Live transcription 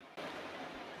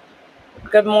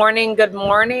Good morning,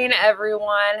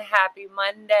 everyone. Happy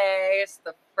Monday. It's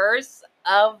the first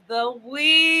of the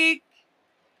week.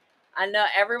 I know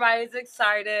everybody's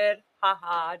excited.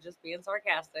 Haha, just being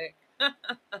sarcastic.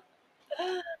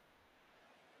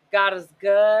 God is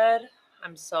good.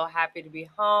 I'm so happy to be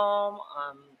home.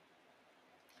 I'm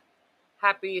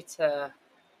happy to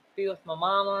be with my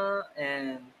mama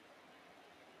and,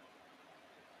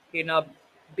 you know,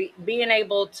 being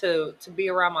able to be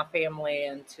around my family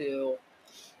and to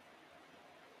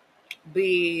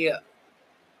be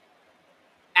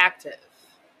active.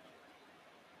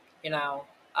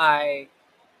 I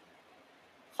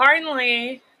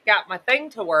finally got my thing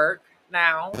to work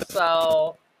now,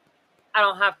 so I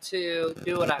don't have to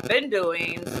do what I've been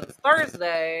doing since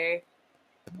Thursday,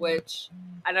 which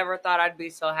I never thought I'd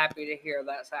be so happy to hear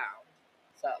that sound.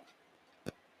 So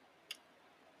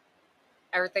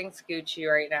everything's Gucci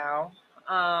right now.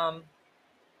 Um,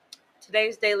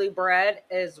 Today's daily bread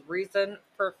is reason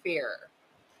for fear.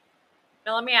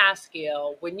 Now let me ask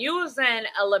you, when you was in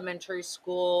elementary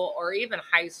school or even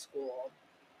high school,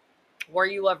 were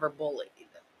you ever bullied?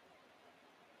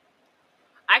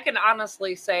 I can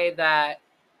honestly say that,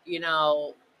 you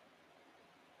know,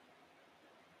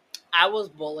 I was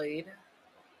bullied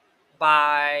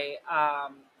by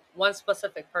one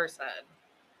specific person.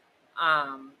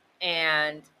 Um,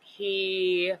 and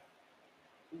he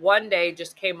one day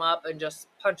just came up and just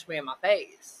punched me in my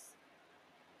face.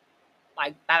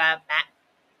 Like, that.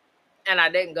 And I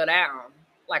didn't go down.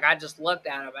 Like, I just looked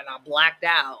at him and I blacked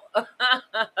out.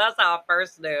 That's how I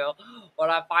first knew when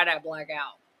I find I black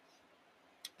out.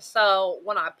 So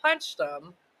when I punched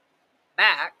him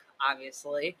back,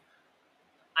 obviously,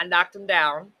 I knocked him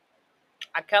down.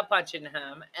 I kept punching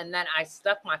him, and then I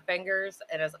stuck my fingers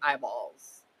in his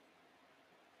eyeballs.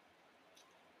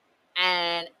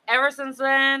 And ever since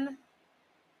then,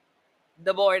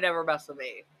 the boy never messed with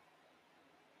me.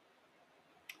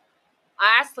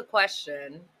 I asked the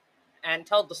question and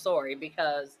told the story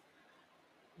because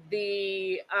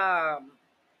the um,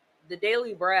 the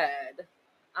Daily Bread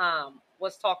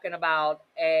was talking about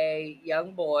a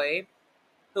young boy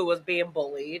who was being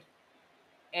bullied,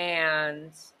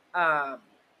 and um,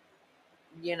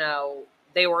 you know,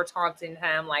 they were taunting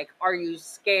him like, "Are you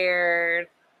scared?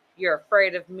 You're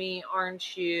afraid of me,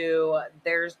 aren't you?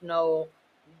 There's no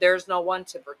one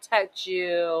to protect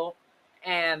you."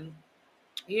 And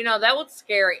that would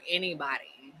scare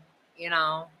anybody. You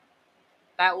know,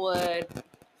 that would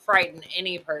frighten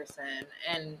any person,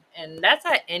 and that's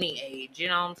at any age. You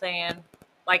know what I'm saying?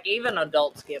 Like, even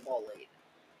adults get bullied,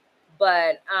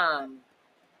 but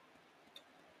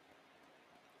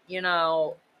you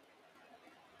know,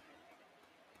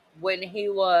 when he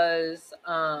was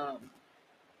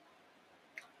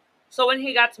So when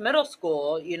he got to middle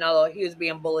school, he was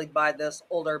being bullied by this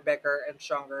older, bigger, and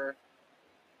stronger,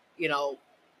 you know,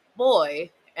 boy,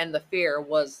 and the fear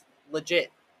was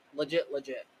legit, legit,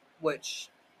 legit, which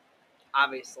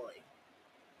obviously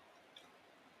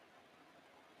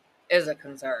is a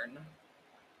concern.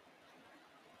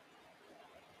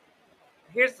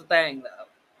 Here's the thing, though.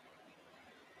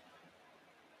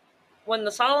 When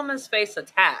the Solomons face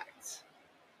attacked,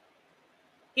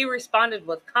 he responded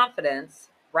with confidence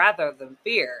rather than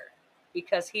fear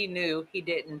because he knew he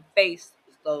didn't face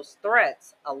those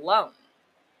threats alone.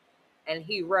 And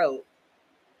he wrote,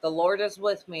 "The Lord is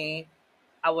with me.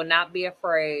 I will not be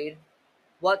afraid.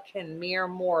 What can mere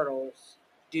mortals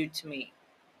do to me?"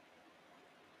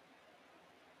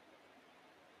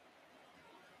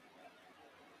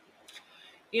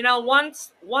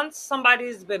 Once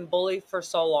somebody's been bullied for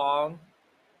so long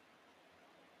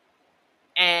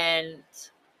and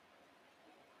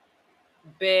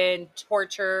been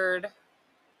tortured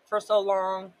for so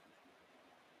long,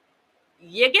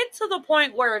 you get to the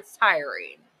point where it's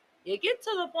tiring. You get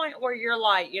to the point where you're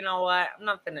like, you know what, I'm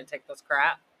not gonna take this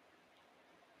crap.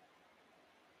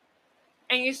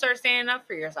 And you start standing up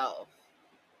for yourself.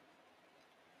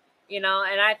 And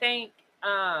I think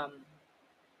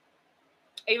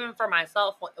even for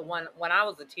myself, when I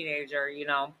was a teenager,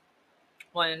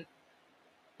 when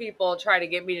people try to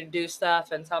get me to do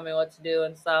stuff and tell me what to do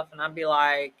and stuff, and I'd be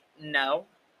like, no,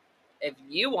 if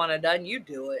you want it done, you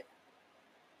do it.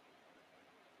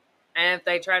 And if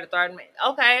they try to threaten me,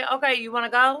 okay, you want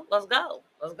to go? Let's go.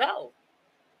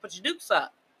 Put your dukes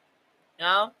up,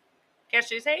 catch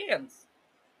these hands.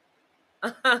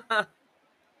 And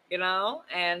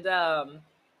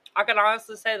I can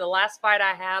honestly say the last fight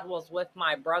I had was with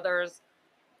my brother's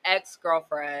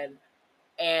ex-girlfriend,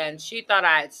 and she thought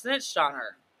I had snitched on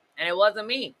her, and it wasn't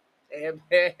me.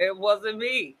 It wasn't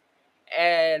me.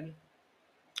 And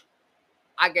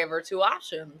I gave her two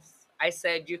options. I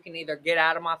said, you can either get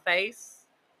out of my face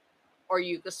or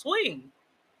you can swing.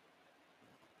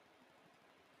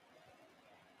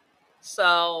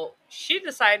 So she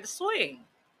decided to swing.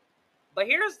 But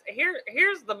here's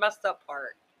the messed up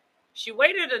part. She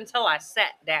waited until I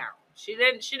sat down. She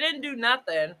didn't do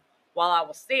nothing while I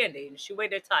was standing. She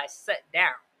waited till I sat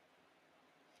down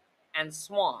and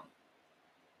swung.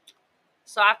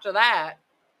 So after that,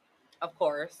 of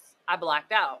course, I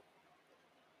blacked out.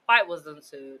 Fight was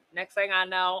ensued. Next thing I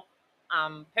know,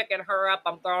 I'm picking her up.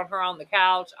 I'm throwing her on the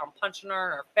couch. I'm punching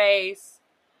her in her face.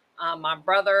 My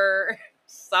brother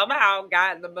somehow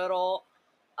got in the middle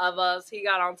of us. He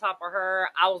got on top of her.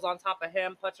 I was on top of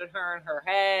him, punching her in her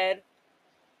head.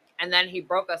 And then he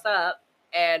broke us up.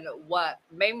 And what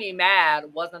made me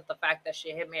mad wasn't the fact that she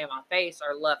hit me in my face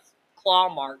or left claw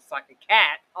marks like a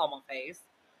cat on my face.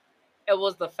 It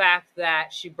was the fact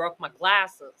that she broke my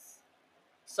glasses.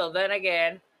 So then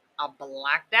again, I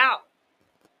blacked out.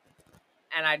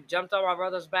 And I jumped on my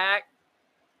brother's back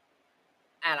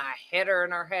and I hit her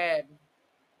in her head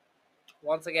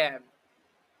once again.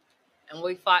 And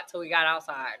we fought till we got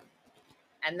outside.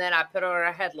 And then I put her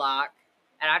in a headlock.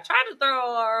 And I tried to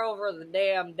throw her over the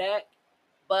damn deck,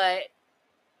 but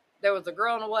there was a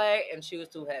girl in the way and she was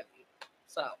too heavy.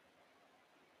 So,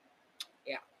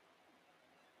 yeah.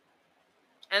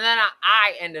 And then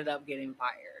I ended up getting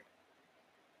fired.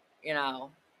 You know,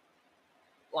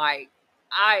 like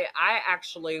I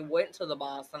actually went to the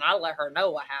boss and I let her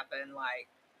know what happened. Like,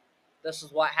 this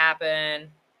is what happened.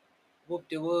 Whoop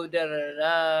de woo, da da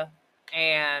da.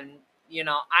 And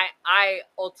I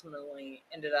ultimately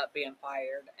ended up being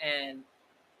fired, and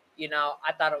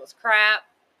I thought it was crap,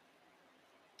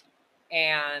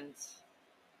 and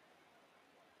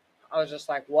I was just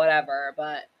like, whatever.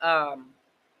 But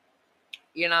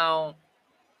you know,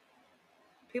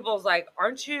 people's like,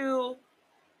 aren't you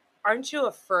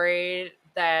afraid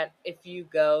that if you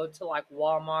go to like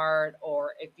Walmart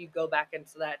or if you go back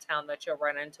into that town that you'll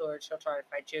run into her, she'll try to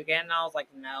fight you again? And I was like,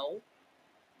 no.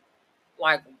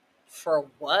 Like, for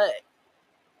what?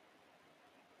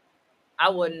 I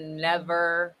would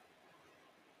never,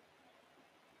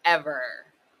 ever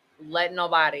let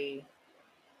nobody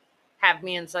have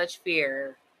me in such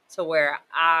fear to where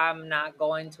I'm not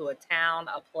going to a town,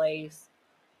 a place,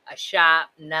 a shop,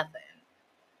 nothing.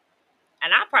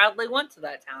 And I proudly went to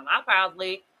that town. I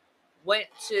proudly went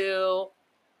to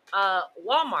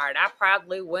Walmart. I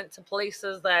proudly went to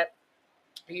places that,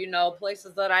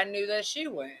 places that I knew that she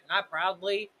went. I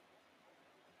proudly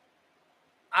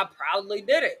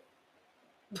did it.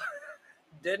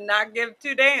 Did not give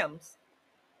two damns.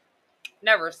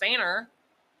 Never seen her.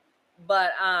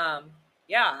 But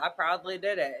yeah, I proudly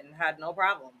did it and had no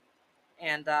problem.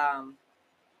 And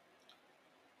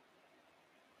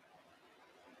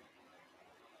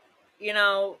you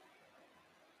know,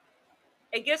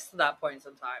 it gets to that point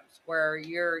sometimes where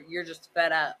you're just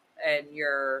fed up and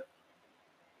you're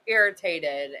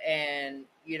irritated, and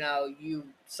you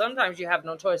sometimes you have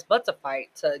no choice but to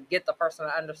fight to get the person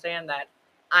to understand that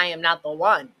I am not the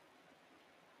one.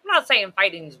 I'm not saying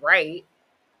fighting's right.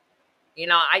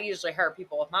 I usually hurt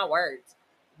people with my words,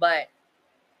 but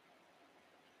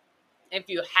if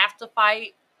you have to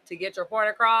fight to get your point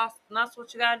across, then that's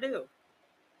what you gotta do,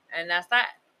 and that's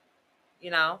that.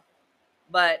 you know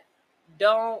but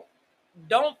don't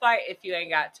don't fight if you ain't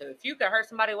got to. If you can hurt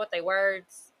somebody with their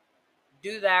words,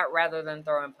 do that rather than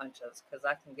throwing punches, because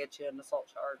that can get you an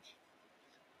assault charge.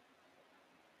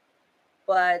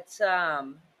 But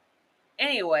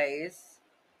anyways,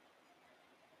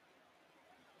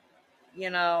 you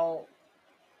know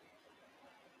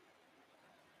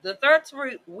the threats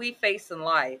we face in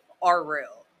life are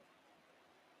real,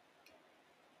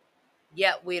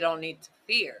 yet we don't need to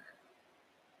fear,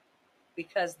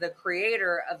 because the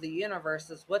creator of the universe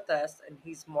is with us and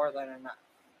he's more than enough.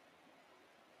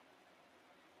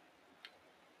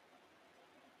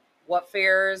 What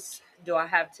fears do I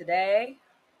have today?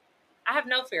 I have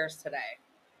no fears today.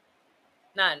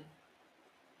 None.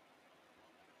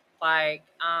 Like,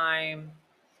 I'm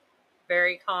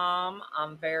very calm.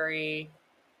 I'm very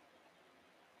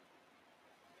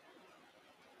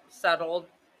settled.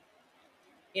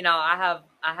 I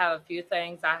have a few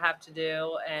things I have to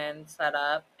do and set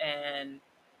up and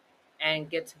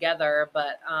get together,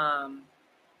 but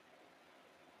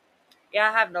yeah,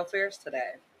 I have no fears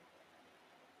today.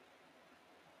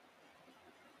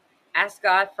 Ask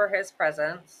God for his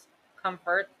presence,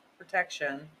 comfort,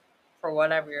 protection for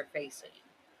whatever you're facing.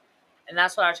 And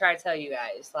that's what I try to tell you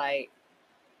guys. Like,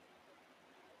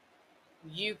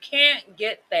 you can't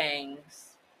get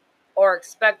things or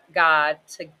expect God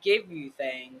to give you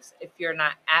things if you're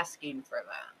not asking for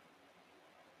them.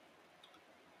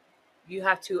 You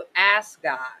have to ask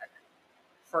God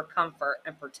for comfort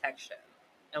and protection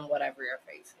in whatever you're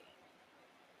facing.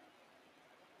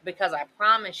 Because I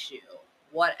promise you,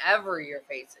 whatever you're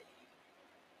facing,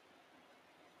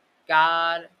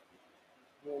 God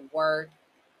will work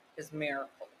his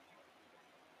miracle.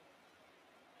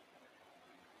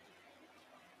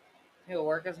 He'll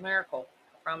work his miracle.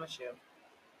 I promise you.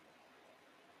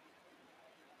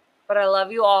 But I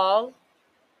love you all.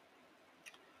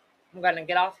 I'm going to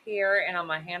get off here and I'm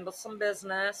going to handle some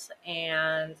business.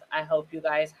 And I hope you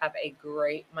guys have a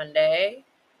great Monday.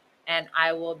 And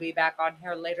I will be back on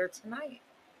here later tonight.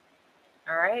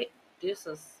 All right.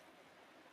 Deuces.